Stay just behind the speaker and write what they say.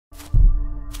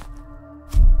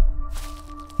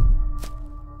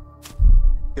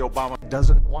Obama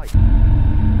doesn't like.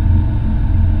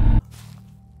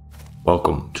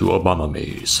 Welcome to Obama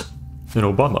Maze. In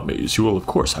Obama Maze, you will of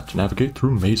course have to navigate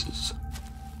through mazes.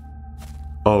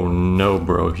 Oh no,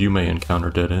 bro, you may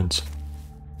encounter dead ends.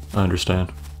 I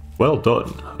understand. Well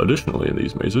done. Additionally, in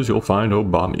these mazes, you'll find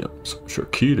Obamiums, which are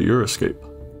key to your escape.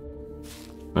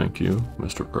 Thank you,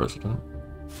 Mr. President.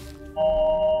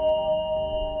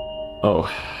 Oh,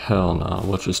 hell no,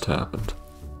 what just happened?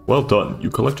 Well done, you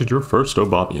collected your first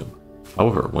Obamium.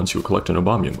 However, once you collect an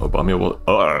Obamium, Obamia will...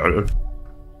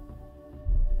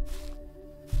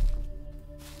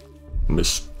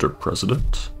 Mr.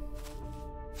 President?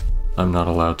 I'm not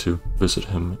allowed to visit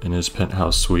him in his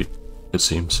penthouse suite, it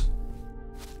seems.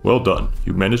 Well done,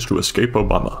 you managed to escape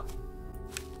Obama.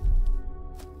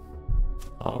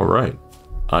 Alright,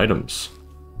 items.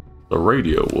 The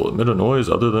radio will emit a noise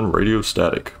other than radio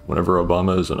static whenever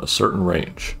Obama is in a certain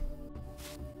range.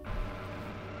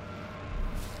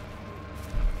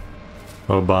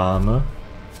 Obama?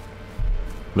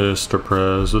 Mr.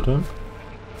 President?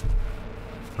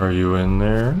 Are you in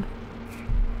there?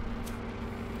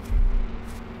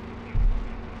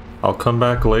 I'll come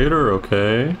back later,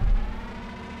 okay?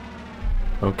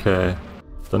 Okay.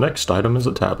 The next item is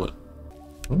a tablet.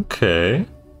 Okay.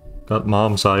 Got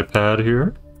Mom's iPad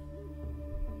here.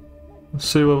 Let's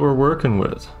see what we're working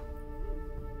with.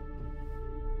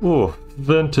 Ooh,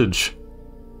 vintage.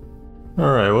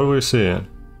 Alright, what are we seeing?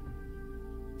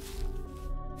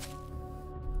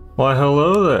 Why,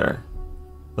 hello there.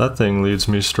 That thing leads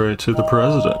me straight to the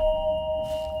president.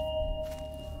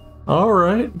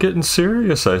 Alright, getting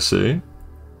serious, I see.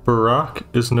 Barack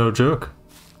is no joke.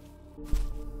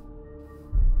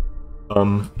 Go.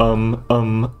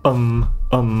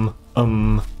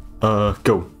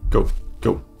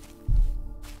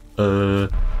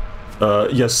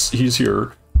 Yes, he's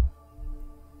here.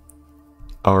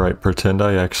 Alright, pretend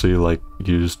I actually, like,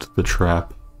 used the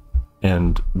trap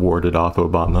and warded off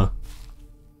Obama.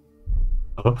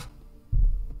 Oh.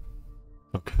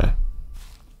 Okay.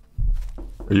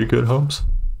 Are you good, Holmes?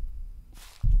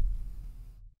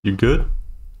 You good?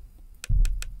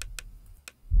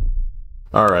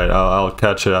 Alright, I'll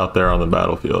catch you out there on the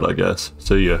battlefield, I guess.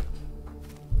 See ya.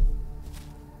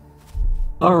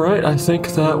 Alright, I think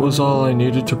that was all I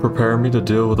needed to prepare me to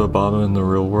deal with Obama in the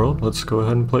real world. Let's go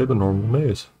ahead and play the normal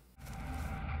maze.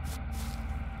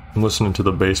 I'm listening to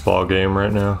the baseball game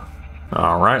right now.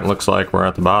 Alright, looks like we're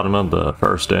at the bottom of the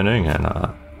first inning,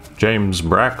 and James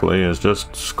Brackley has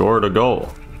just scored a goal.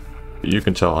 You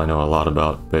can tell I know a lot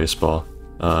about baseball.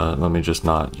 Let me just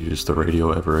not use the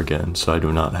radio ever again, so I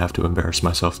do not have to embarrass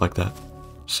myself like that.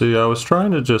 See, I was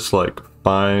trying to just, like,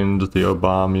 find the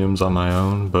Obamiums on my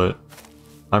own, but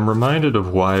I'm reminded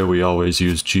of why we always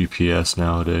use GPS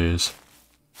nowadays.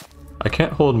 I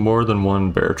can't hold more than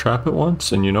one bear trap at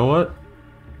once, and you know what?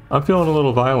 I'm feeling a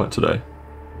little violent today.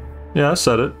 Yeah, I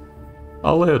said it.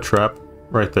 I'll lay a trap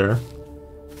right there.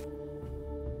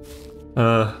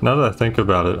 Now that I think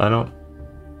about it,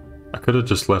 I could have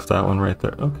just left that one right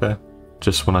there. Okay.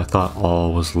 Just when I thought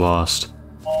all was lost,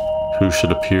 who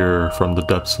should appear from the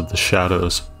depths of the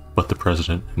shadows but the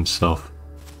president himself?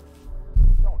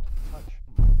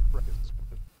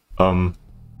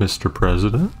 Mr.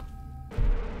 President?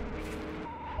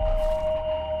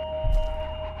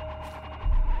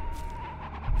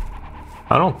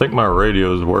 I don't think my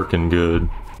radio is working good.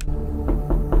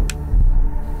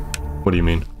 What do you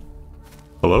mean?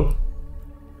 Hello?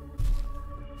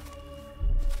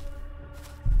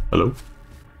 Hello?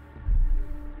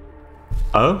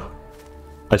 Oh?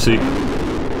 I see.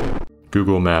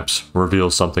 Google Maps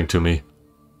reveals something to me.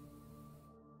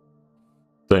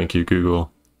 Thank you,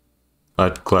 Google.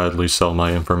 I'd gladly sell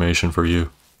my information for you.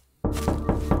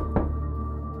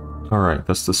 Alright,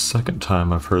 that's the second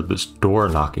time I've heard this door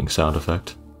knocking sound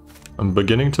effect. I'm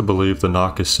beginning to believe the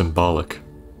knock is symbolic.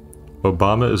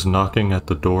 Obama is knocking at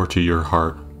the door to your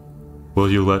heart.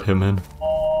 Will you let him in?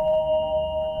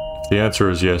 If the answer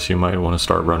is yes, you might want to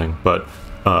start running, but,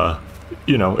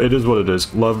 you know, it is what it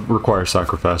is. Love requires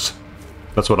sacrifice.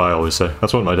 That's what I always say.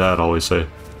 That's what my dad always said.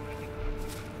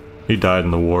 He died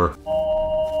in the war.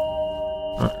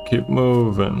 Alright, keep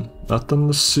moving. Nothing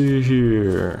to see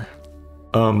here.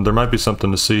 There might be something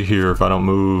to see here if I don't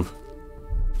move.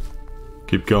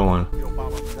 Keep going.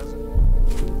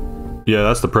 Yeah,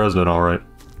 that's the president, alright.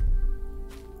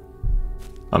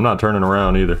 I'm not turning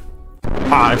around either.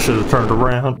 I should have turned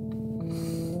around.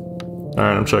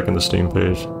 Alright, I'm checking the Steam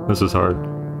page. This is hard.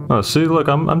 Oh, see, look,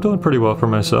 I'm doing pretty well for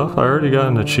myself. I already got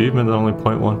an achievement that only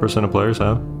 0.1% of players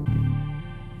have.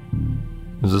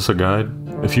 Is this a guide?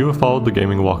 If you have followed the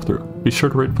gaming walkthrough, be sure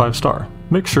to rate 5-star.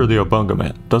 Make sure the Obunga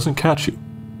Man doesn't catch you.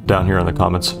 down here in the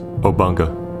comments.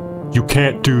 Obunga. You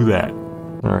can't do that.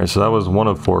 Alright, so that was one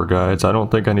of 4 guides. I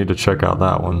don't think I need to check out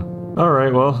that one.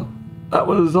 Alright, well, that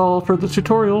was all for the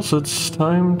tutorials. It's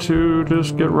time to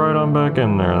just get right on back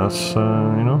in there. That's,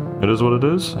 you know, it is what it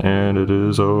is, and it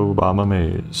is Obama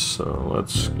Maze. So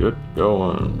let's get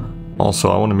going. Also,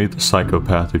 I want to meet the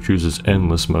psychopath who chooses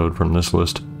endless mode from this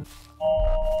list.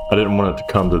 I didn't want it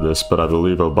to come to this, but I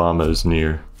believe Obama is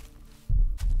near.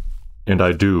 And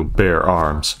I do bear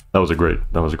arms. That was a great pun.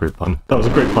 That was a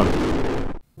great pun.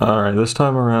 Alright, this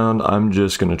time around, I'm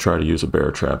just gonna try to use a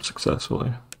bear trap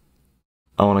successfully.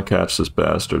 I want to catch this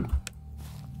bastard.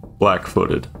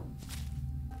 Black-footed.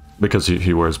 Because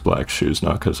he wears black shoes,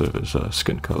 not because of his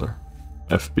skin color.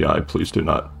 FBI, please do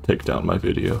not take down my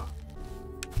video.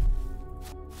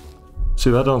 See,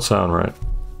 that don't sound right.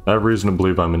 I have reason to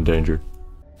believe I'm in danger.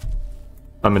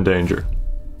 I'm in danger.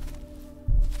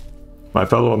 My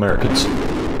fellow Americans.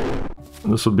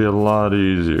 This would be a lot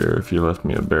easier if you left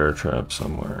me a bear trap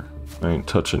somewhere. I ain't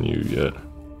touching you yet.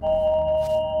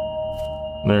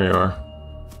 There you are.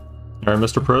 Alright,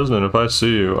 Mr. President, if I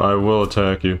see you, I will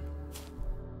attack you.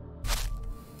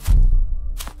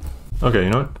 Okay,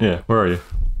 you know what? Yeah, where are you?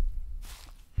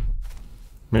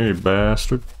 Here, you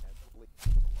bastard.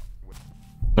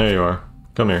 There you are.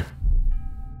 Come here.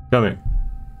 Come here.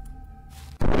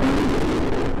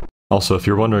 Also, if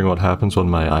you're wondering what happens when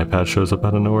my iPad shows up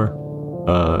out of nowhere,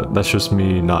 that's just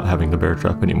me not having the bear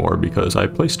trap anymore because I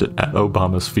placed it at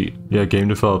Obama's feet. Yeah, game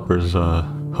developers,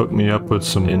 hooked me up with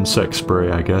some insect spray,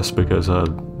 I guess, because,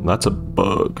 that's a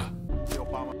bug.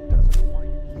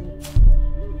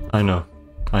 I know.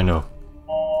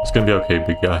 It's gonna be okay,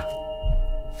 big guy.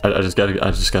 I just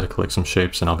gotta collect some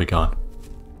shapes and I'll be gone.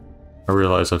 I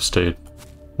realize I've stayed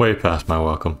way past my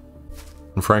welcome.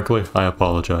 And frankly, I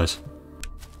apologize.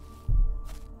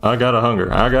 I got a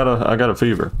hunger. I got a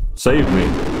fever. Save me.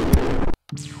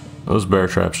 Those bear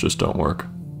traps just don't work.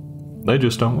 They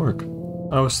just don't work.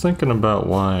 I was thinking about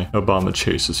why Obama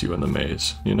chases you in the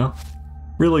maze, you know?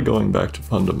 Really going back to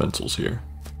fundamentals here.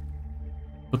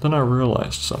 But then I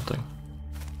realized something.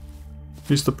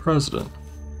 He's the president.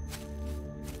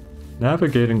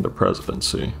 Navigating the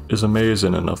presidency is a maze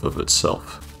in and of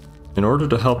itself. In order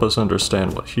to help us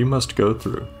understand what he must go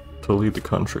through to lead the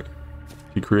country,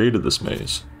 he created this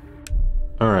maze.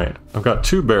 Alright, I've got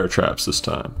 2 bear traps this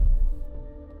time.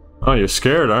 Oh, you're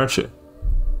scared, aren't you?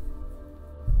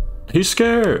 He's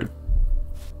scared!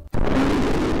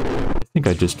 I think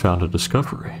I just found a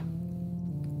discovery.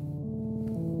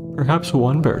 Perhaps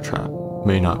 1 bear trap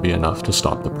may not be enough to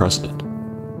stop the president,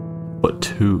 but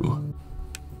 2.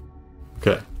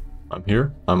 Okay, I'm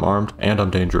here, I'm armed, and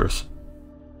I'm dangerous.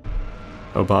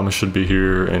 Obama should be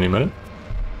here any minute.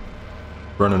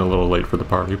 Running a little late for the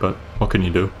party, but what can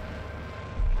you do?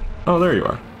 Oh, there you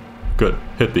are. Good.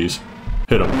 Hit these.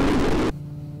 Hit them.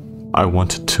 I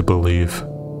wanted to believe.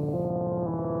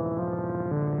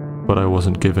 But I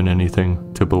wasn't given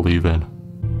anything to believe in.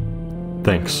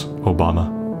 Thanks,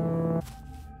 Obama.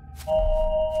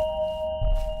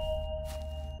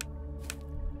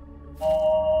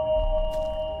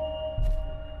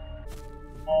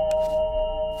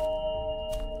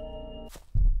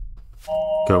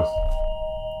 Go.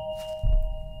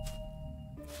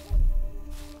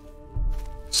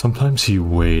 Sometimes he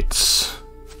waits,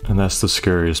 and that's the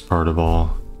scariest part of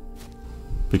all,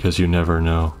 because you never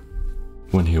know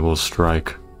when he will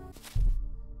strike.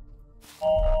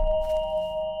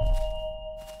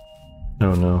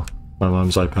 Oh no, my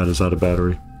mom's iPad is out of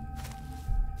battery.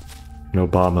 And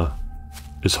Obama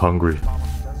is hungry.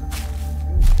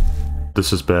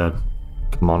 This is bad.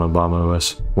 Come on, Obama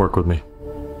OS, work with me.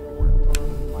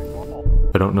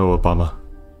 I don't know, Obama.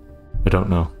 I don't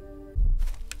know.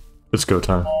 It's go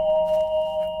time.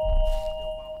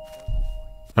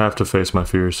 I have to face my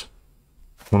fears.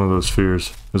 One of those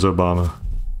fears is Obama.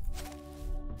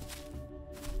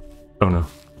 Oh no.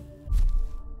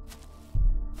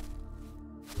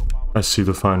 I see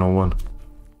the final one.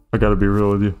 I gotta be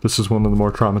real with you. This is one of the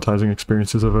more traumatizing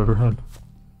experiences I've ever had.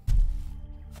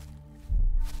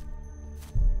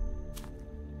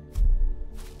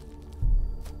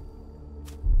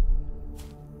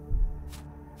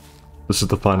 This is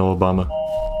the final Obama.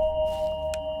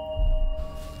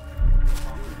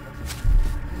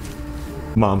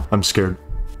 Mom, I'm scared.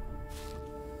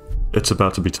 It's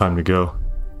about to be time to go.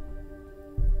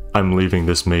 I'm leaving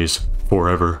this maze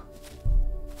forever.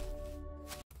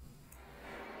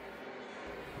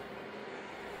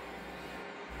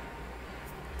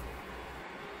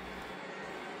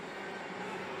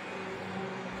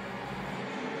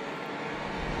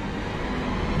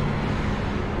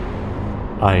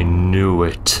 I knew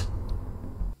it.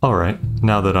 Alright,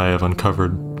 now that I have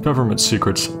uncovered government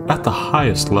secrets at the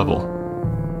highest level,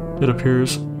 it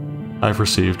appears I've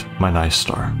received my nice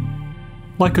star.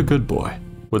 Like a good boy.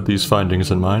 With these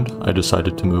findings in mind, I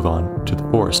decided to move on to the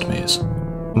forest maze.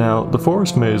 Now, the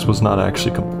forest maze was not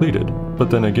actually completed,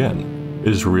 but then again,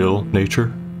 is real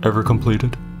nature ever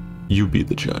completed? You be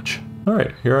the judge.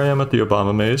 Alright, here I am at the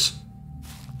Obama maze.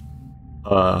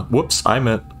 Whoops, I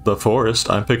meant the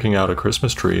forest. I'm picking out a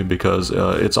Christmas tree because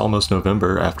it's almost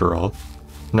November after all.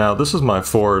 Now, this is my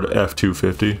Ford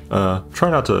F-250. Try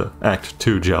not to act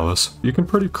too jealous. You can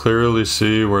pretty clearly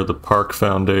see where the Park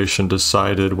Foundation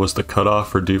decided was the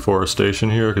cutoff for deforestation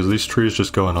here, because these trees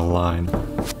just go in a line.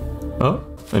 Oh,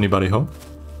 anybody home?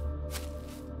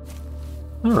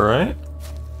 Alright.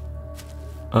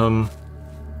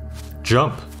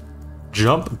 Jump.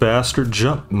 Jump, bastard,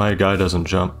 jump. My guy doesn't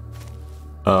jump.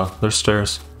 Oh, there's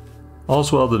stairs.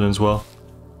 All's well that ends well.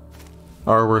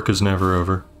 Our work is never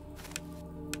over.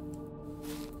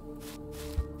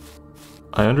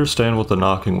 I understand what the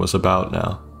knocking was about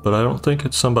now, but I don't think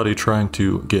it's somebody trying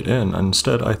to get in.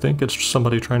 Instead, I think it's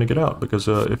somebody trying to get out, because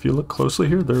if you look closely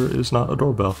here, there is not a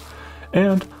doorbell.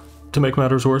 And, to make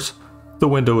matters worse, the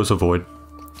window is a void.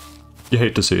 You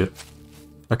hate to see it.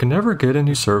 I can never get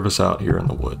any service out here in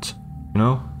the woods, you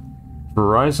know?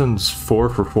 Verizon's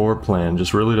 4-for-4 plan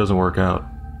just really doesn't work out.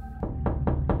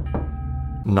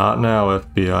 Not now,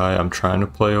 FBI. I'm trying to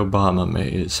play Obama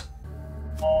maze.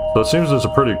 So it seems there's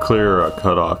a pretty clear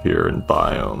cutoff here in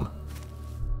biome.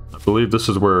 I believe this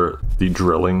is where the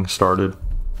drilling started,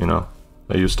 you know?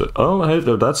 They used to... Oh, hey,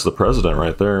 that's the president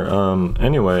right there.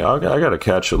 Anyway, I gotta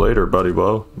catch you later, buddy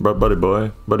boy.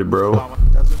 Buddy bro.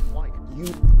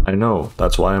 I know,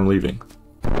 that's why I'm leaving.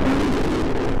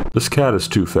 This cat is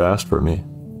too fast for me.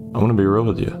 I'm gonna be real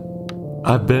with you.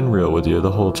 I've been real with you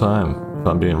the whole time, if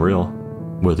I'm being real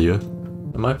with you.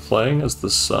 Am I playing as the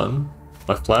sun?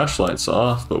 My flashlight's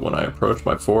off, but when I approach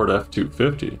my Ford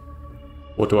F-250,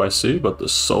 what do I see but the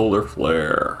solar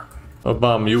flare?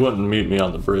 Obama, you wouldn't meet me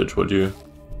on the bridge, would you?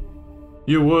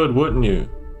 You would, wouldn't you?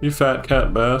 You fat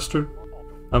cat bastard.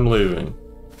 I'm leaving.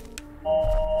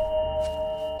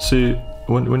 See,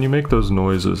 when you make those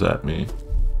noises at me,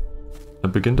 I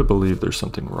begin to believe there's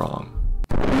something wrong.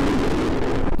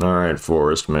 Alright,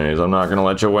 Forest Maze, I'm not gonna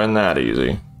let you win that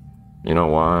easy. You know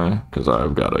why? Because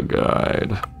I've got a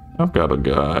guide. I've got a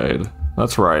guide.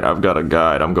 That's right, I've got a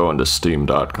guide. I'm going to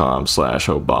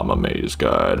steam.com/Obama Maze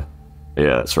Guide.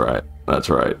 Yeah, that's right.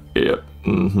 That's right. Yep.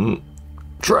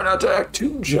 Try not to act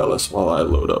too jealous while I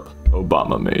load up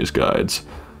Obama Maze Guides.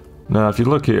 Now, if you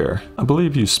look here, I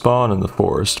believe you spawn in the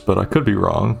forest, but I could be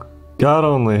wrong. God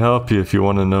only help you if you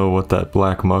want to know what that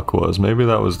black muck was. Maybe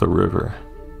that was the river.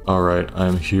 Alright,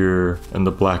 I'm here in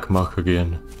the black muck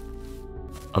again.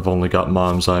 I've only got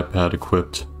Mom's iPad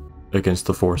equipped against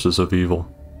the forces of evil.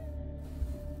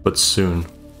 But soon,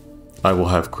 I will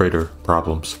have greater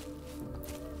problems.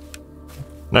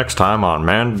 Next time on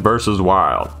Man vs.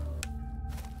 Wild.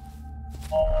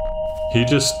 You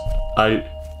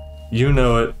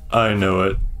know it, I know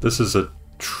it. This is a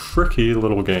tricky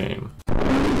little game.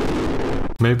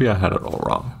 Maybe I had it all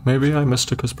wrong. Maybe I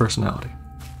mistook his personality.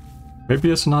 Maybe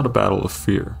it's not a battle of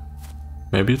fear.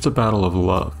 Maybe it's a battle of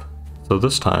love. So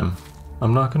this time,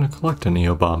 I'm not going to collect any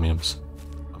Obamiums.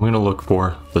 I'm going to look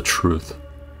for the truth.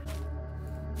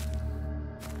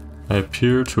 I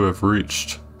appear to have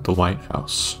reached the White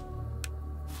House.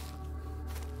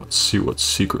 Let's see what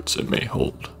secrets it may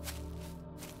hold.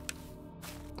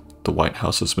 The White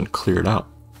House has been cleared out.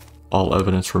 All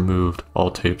evidence removed,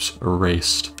 all tapes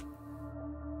erased.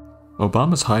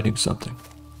 Obama's hiding something.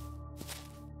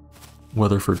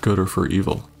 Whether for good or for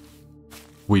evil,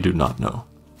 we do not know.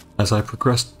 As I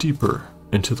progressed deeper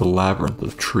into the labyrinth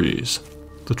of trees,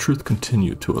 the truth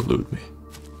continued to elude me.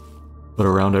 But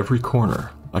around every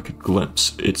corner, I could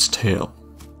glimpse its tail.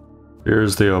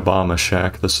 Here's the Obama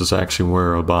Shack. This is actually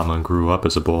where Obama grew up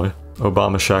as a boy.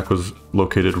 Obama Shack was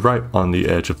located right on the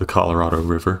edge of the Colorado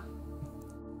River.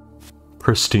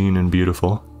 Pristine and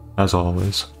beautiful, as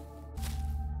always.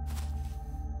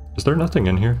 Is there nothing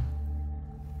in here?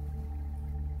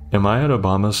 Am I at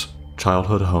Obama's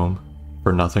childhood home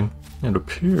for nothing? It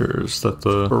appears that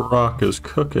the rock is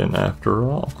cooking after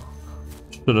all.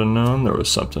 Should have known there was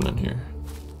something in here.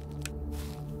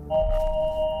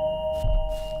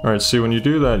 Alright, see, when you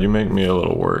do that, you make me a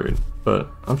little worried,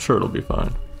 but I'm sure it'll be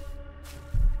fine.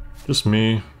 Just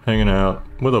me, hanging out,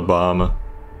 with Obama.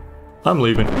 I'm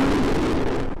leaving.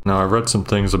 Now, I read some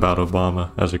things about Obama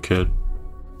as a kid.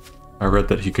 I read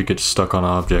that he could get stuck on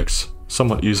objects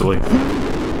somewhat easily,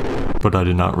 but I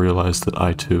did not realize that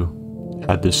I too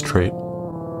had this trait.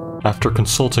 After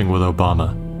consulting with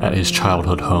Obama at his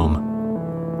childhood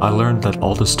home. I learned that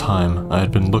all this time I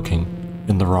had been looking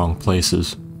in the wrong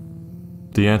places.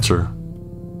 The answer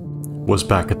was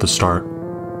back at the start.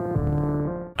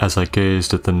 As I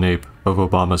gazed at the nape of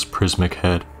Obama's prismatic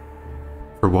head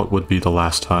for what would be the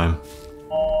last time,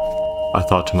 I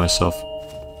thought to myself,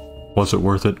 was it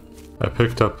worth it? I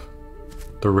picked up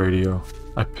the radio.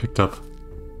 I picked up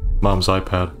Mom's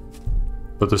iPad.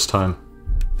 But this time,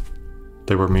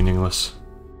 they were meaningless.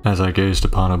 As I gazed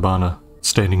upon Obama,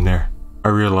 standing there, I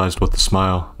realized what the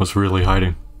smile was really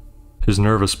hiding. His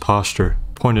nervous posture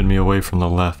pointed me away from the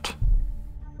left.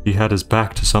 He had his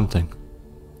back to something.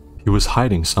 He was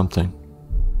hiding something.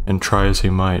 And try as he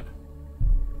might,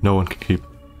 no one could keep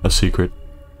a secret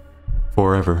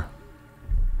forever.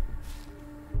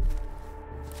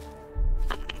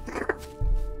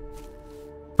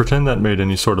 Pretend that made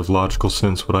any sort of logical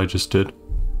sense what I just did.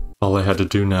 All I had to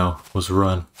do now was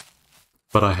run.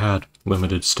 But I had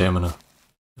limited stamina.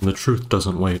 And the truth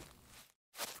doesn't wait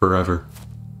forever.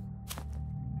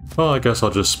 Well, I guess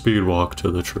I'll just speed walk to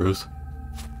the truth.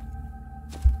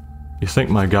 You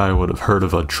think my guy would have heard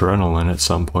of adrenaline at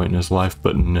some point in his life,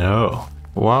 but no.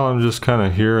 While I'm just kind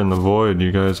of here in the void,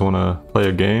 you guys want to play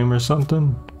a game or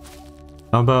something?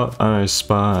 How about I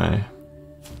spy?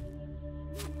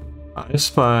 I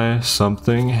spy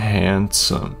something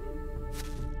handsome.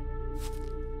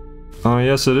 Oh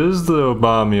yes, it is the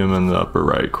Obamium in the upper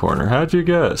right corner. How'd you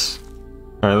guess?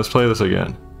 Alright, let's play this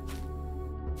again.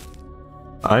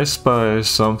 I spy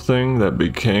something that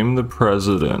became the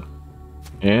president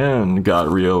and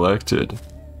got re-elected.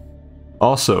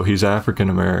 Also, he's African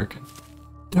American.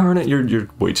 Darn it, you're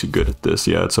way too good at this.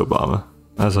 Yeah, it's Obama.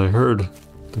 As I heard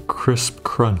the crisp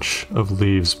crunch of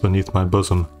leaves beneath my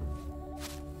bosom.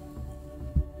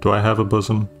 Do I have a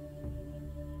bosom?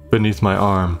 Beneath my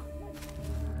arm,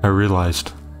 I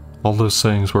realized all those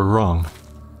sayings were wrong.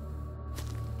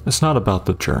 It's not about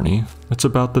the journey, it's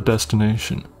about the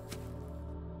destination.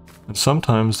 And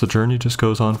sometimes the journey just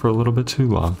goes on for a little bit too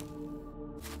long.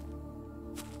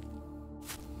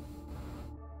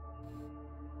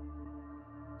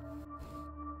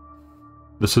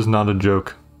 This is not a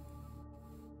joke.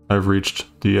 I've reached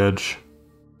the edge.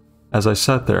 As I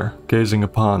sat there, gazing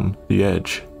upon the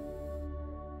edge,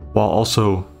 while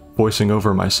also voicing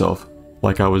over myself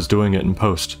like I was doing it in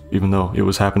post, even though it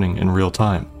was happening in real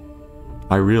time,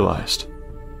 I realized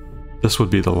this would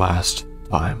be the last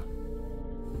time.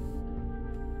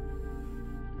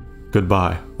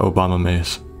 Goodbye, Obama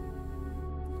Mays.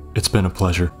 It's been a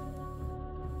pleasure.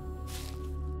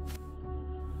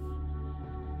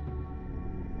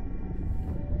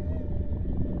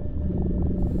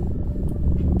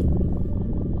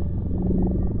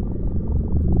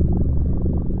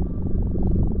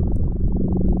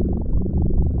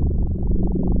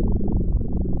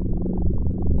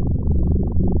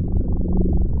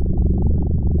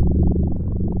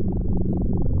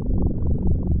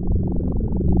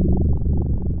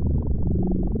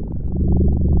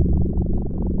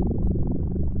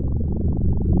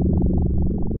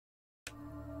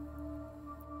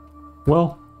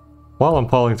 Well, while I'm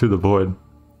falling through the void,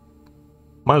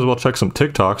 might as well check some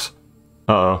TikToks.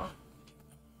 Uh-oh.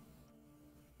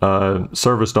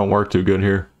 Service don't work too good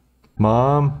here.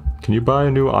 Mom, can you buy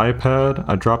a new iPad?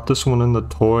 I dropped this one in the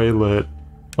toilet.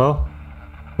 Well,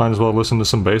 might as well listen to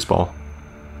some baseball.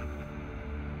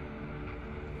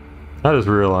 I just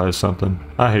realized something.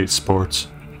 I hate sports.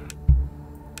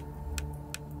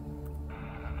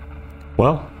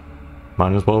 Well,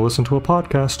 might as well listen to a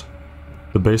podcast.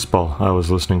 The baseball I was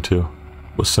listening to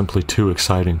was simply too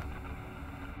exciting.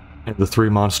 And the 3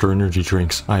 Monster energy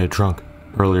drinks I had drunk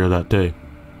earlier that day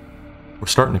were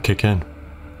starting to kick in.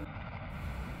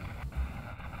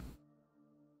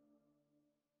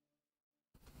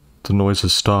 The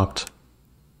noises stopped.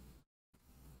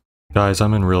 Guys,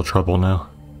 I'm in real trouble now.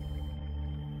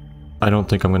 I don't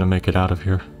think I'm gonna make it out of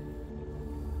here.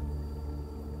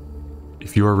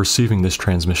 If you are receiving this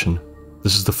transmission,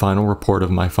 this is the final report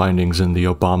of my findings in the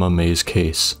Obama Mays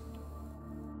case.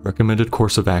 Recommended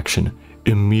course of action,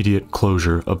 immediate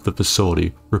closure of the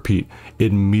facility. Repeat,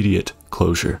 immediate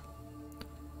closure.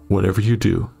 Whatever you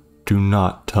do, do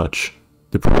not touch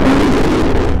the